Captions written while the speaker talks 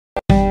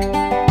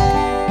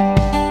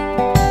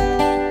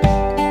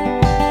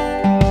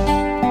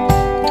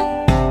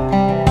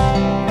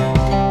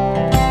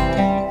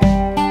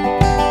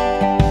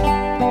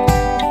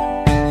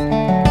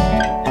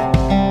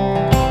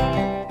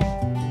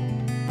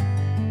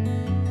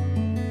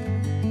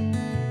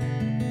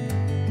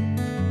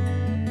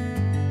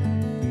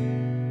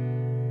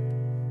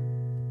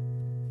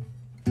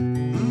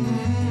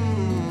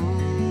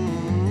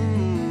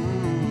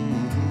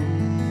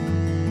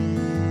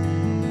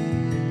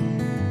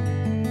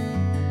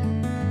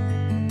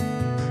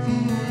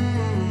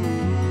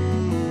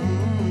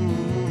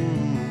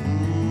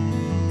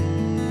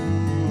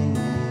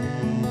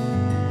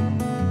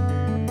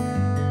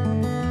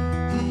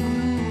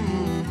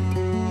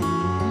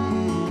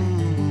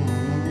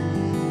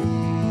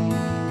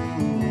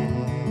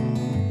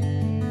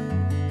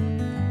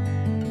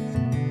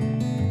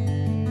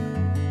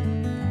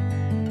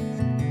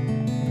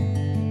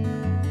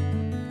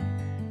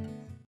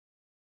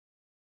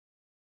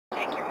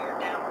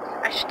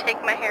should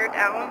take my hair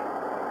down.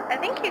 I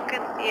think you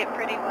could see it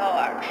pretty well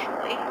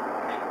actually.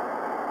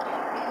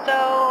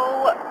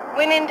 So,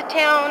 went into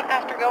town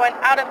after going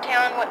out of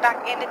town, went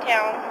back into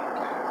town,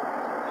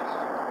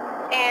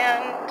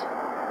 and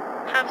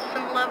have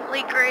some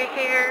lovely gray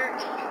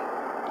hairs.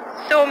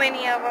 So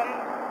many of them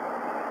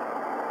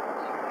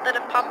that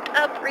have popped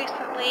up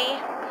recently.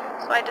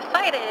 So I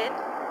decided,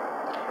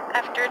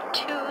 after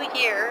 2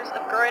 years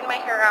of growing my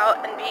hair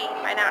out and being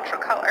my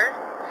natural color,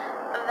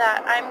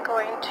 that I'm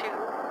going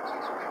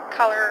to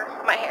color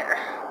my hair.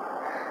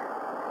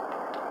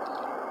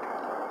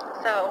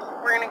 So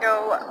we're going to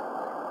go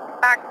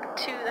back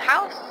to the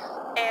house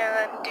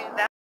and do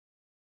that.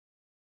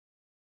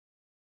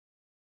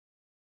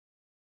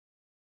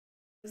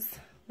 This is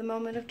the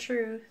moment of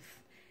truth.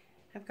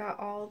 I've got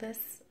all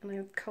this and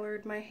I've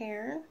colored my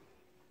hair.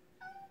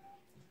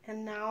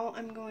 And now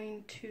I'm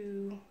going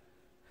to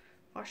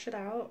wash it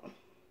out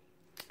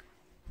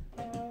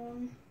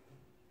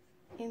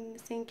in the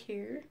sink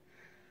here.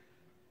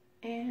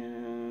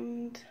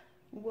 And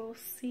we'll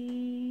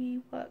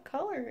see what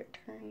color it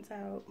turns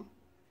out.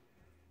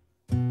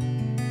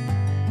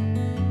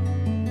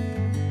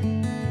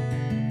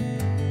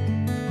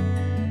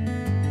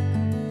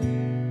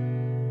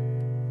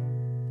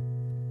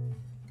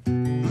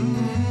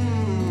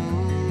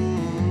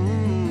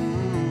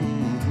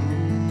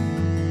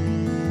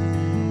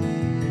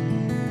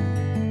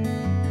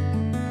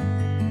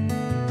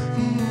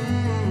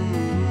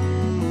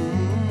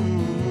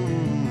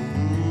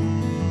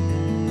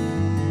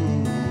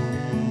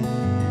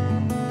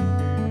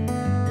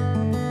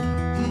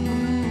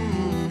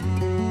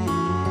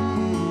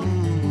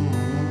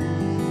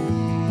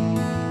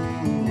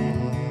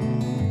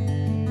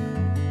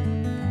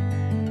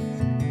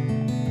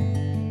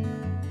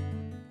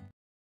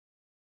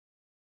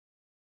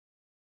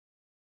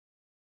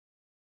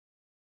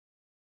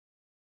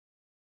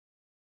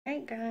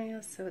 Alright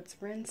guys, so it's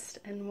rinsed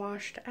and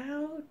washed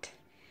out,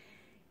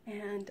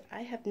 and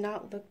I have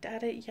not looked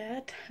at it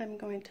yet. I'm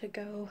going to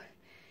go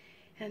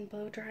and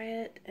blow dry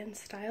it and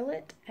style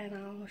it, and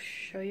I'll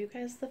show you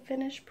guys the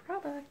finished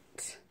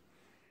product.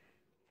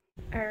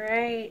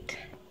 Alright,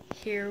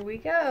 here we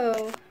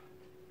go.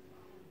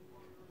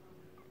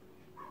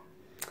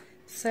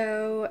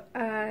 So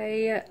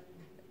I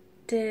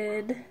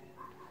did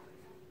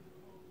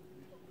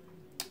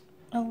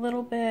a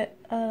little bit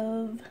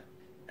of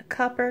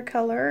copper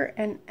color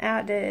and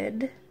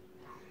added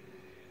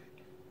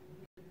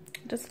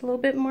just a little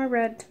bit more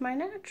red to my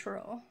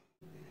natural.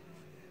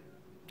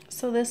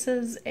 So this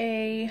is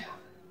a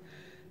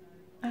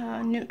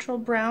neutral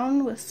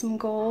brown with some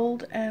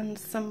gold and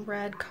some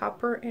red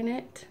copper in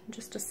it,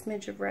 just a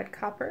smidge of red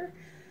copper,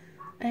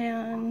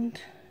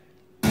 and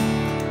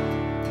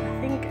I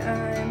think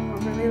I'm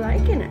really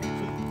liking it.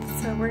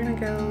 So we're gonna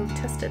go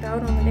test it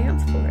out on the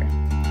dance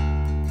floor.